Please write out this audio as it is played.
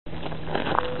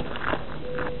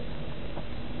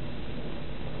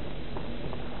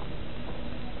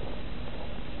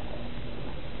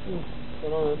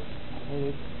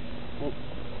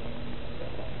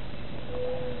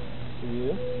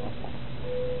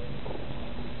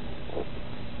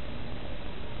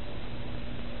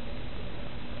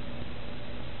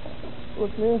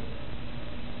What's new?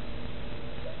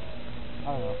 I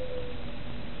don't know.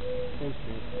 Same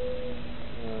shit.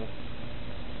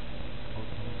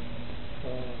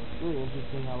 It's really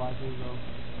interesting how life is, though.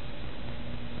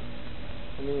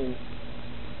 I mean,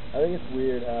 I think it's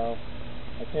weird how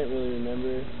I can't really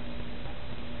remember.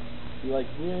 Like,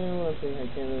 you know what I'm saying? I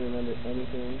can't really remember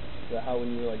anything about how when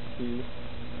you were like 2.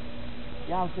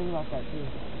 Yeah, I was thinking about that too.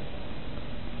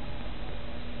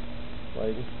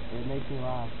 Like, it makes me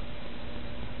laugh.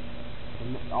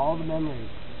 All the memories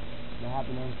that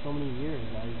happened over so many years,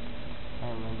 I just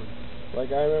can't remember.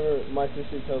 Like, I remember my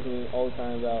sister tells me all the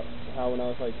time about how when I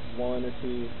was like 1 or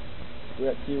 2, we were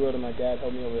at SeaWorld and my dad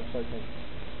held me over a shark tank.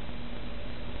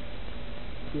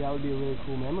 See, that would be a really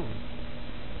cool memory.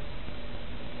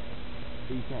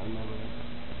 But you can't remember it.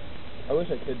 I wish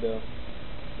I could though.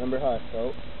 Remember how I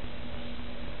felt?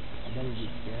 I bet it'd be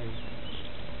scary.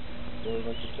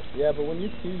 Yeah, but when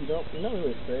you're 2, you're not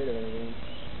really afraid of anything.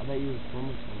 I bet you would swim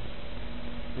with them.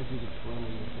 If you could swim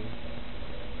when you're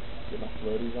 2. Get my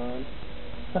floaties on.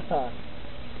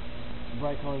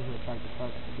 Bright colors would attract the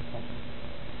sharks to protect them.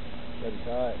 That'd be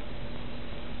hot.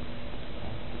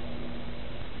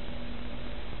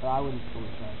 But I wouldn't swim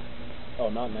with sharks.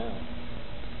 Oh, not now.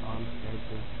 Oh, I'm scared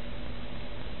too.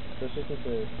 Especially since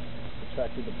they're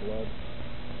attracted to blood.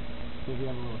 So if you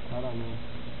have a little cut on you,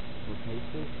 you'll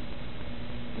taste it.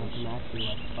 You can actually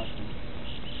like fucking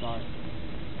shark.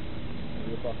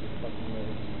 Rip off your fucking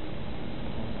leg.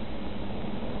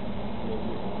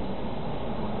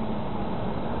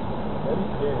 That'd be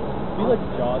scary. It'd be like a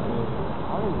Jaws movie.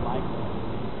 I don't even like them.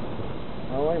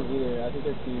 I don't like them either. I think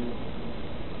they're too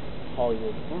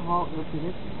Hollywood. They're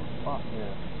predictable. Fuck.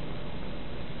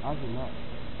 Yeah. Ours are nuts.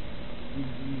 You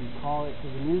call it,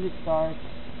 because the music starts,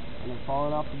 and they're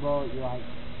falling off the boat, you're like,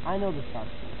 I know the shark's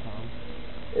gonna come.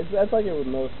 That's like it with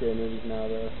most scary movies now,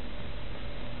 though.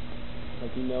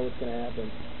 Like, you know what's gonna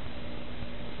happen.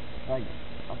 Like,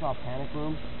 I saw Panic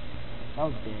Room. That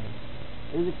was big.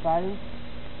 It was exciting.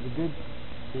 It was a good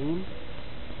theme.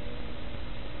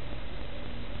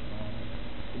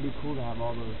 It'd be cool to have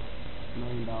all those $1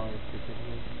 million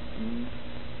certificates.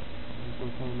 Just go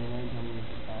turn them in every time you make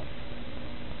it back.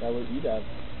 That would you'd have.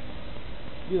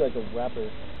 You'd be like a rapper in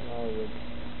Hollywood.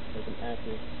 Like an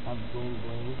actor. Have bling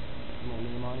bling with my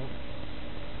name on it.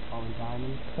 All in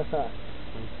diamonds.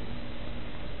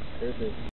 Curses.